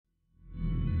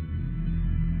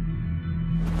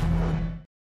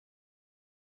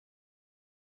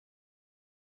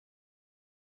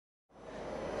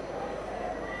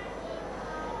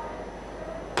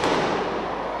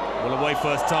away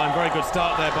first time. Very good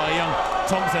start there by young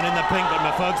Thompson in the pink,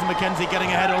 but Ferguson-McKenzie getting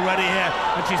ahead already here,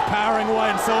 and she's powering away,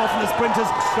 and so often the sprinters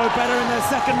go better in their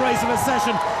second race of a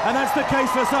session, and that's the case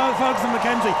for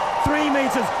Ferguson-McKenzie. 3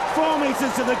 metres, 4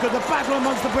 metres to the good. The battle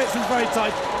amongst the Brits is very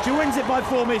tight. She wins it by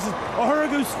 4 metres.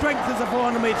 Ohurugu's strength as a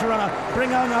 400-metre runner,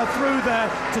 bringing her through there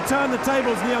to turn the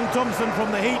tables on young Thompson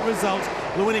from the heat result.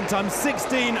 The winning time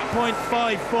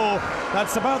 16.54.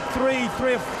 That's about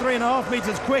 3.5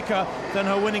 metres quicker than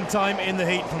her winning time in the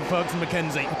heat from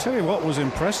Ferguson-McKenzie. I'll tell you what was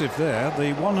impressive there,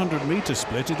 the 100-metre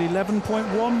split at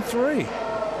 11.13.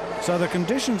 So the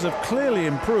conditions have clearly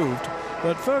improved,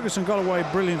 but Ferguson got away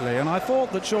brilliantly, and I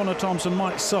thought that Shauna Thompson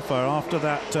might suffer after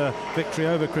that victory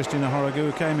over Christina Ohurugu,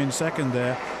 who came in second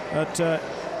there. But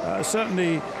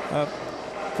certainly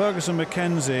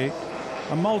Ferguson-McKenzie,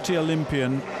 a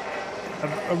multi-Olympian,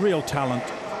 a real talent,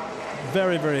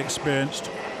 very, very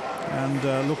experienced, and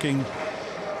looking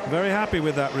very happy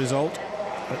with that result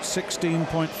at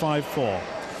 16.54.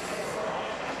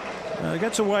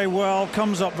 Gets away well,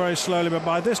 comes up very slowly, but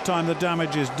by this time the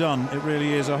damage is done. It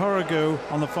really is. Ohurugu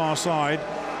on the far side,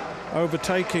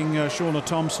 overtaking Shauna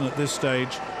Thompson at this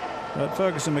stage.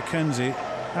 Ferguson-McKenzie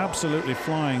absolutely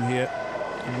flying here,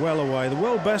 well away. The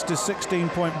world best is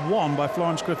 16.1 by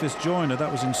Florence Griffiths-Joyner.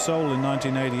 That was in Seoul in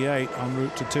 1988 en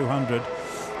route to 200.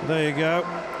 There you go.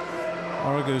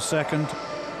 Ohurugu second,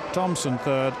 Thompson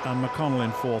third, and McConnell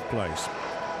in fourth place.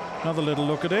 Another little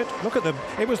look at it. Look at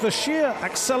it was the sheer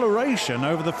acceleration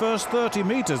over the first 30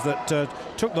 metres that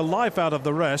took the life out of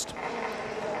the rest.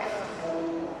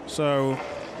 So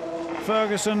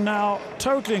Ferguson now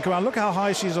totally in command. Look how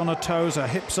high she's on her toes. Her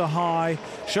hips are high,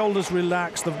 shoulders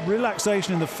relaxed. The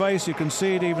relaxation in the face, you can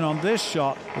see it even on this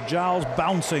shot. The jowls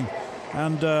bouncing.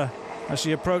 And as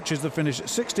she approaches the finish at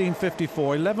 16.54,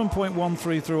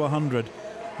 11.13 through 100.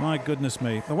 My goodness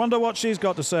me. I wonder what she's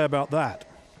got to say about that.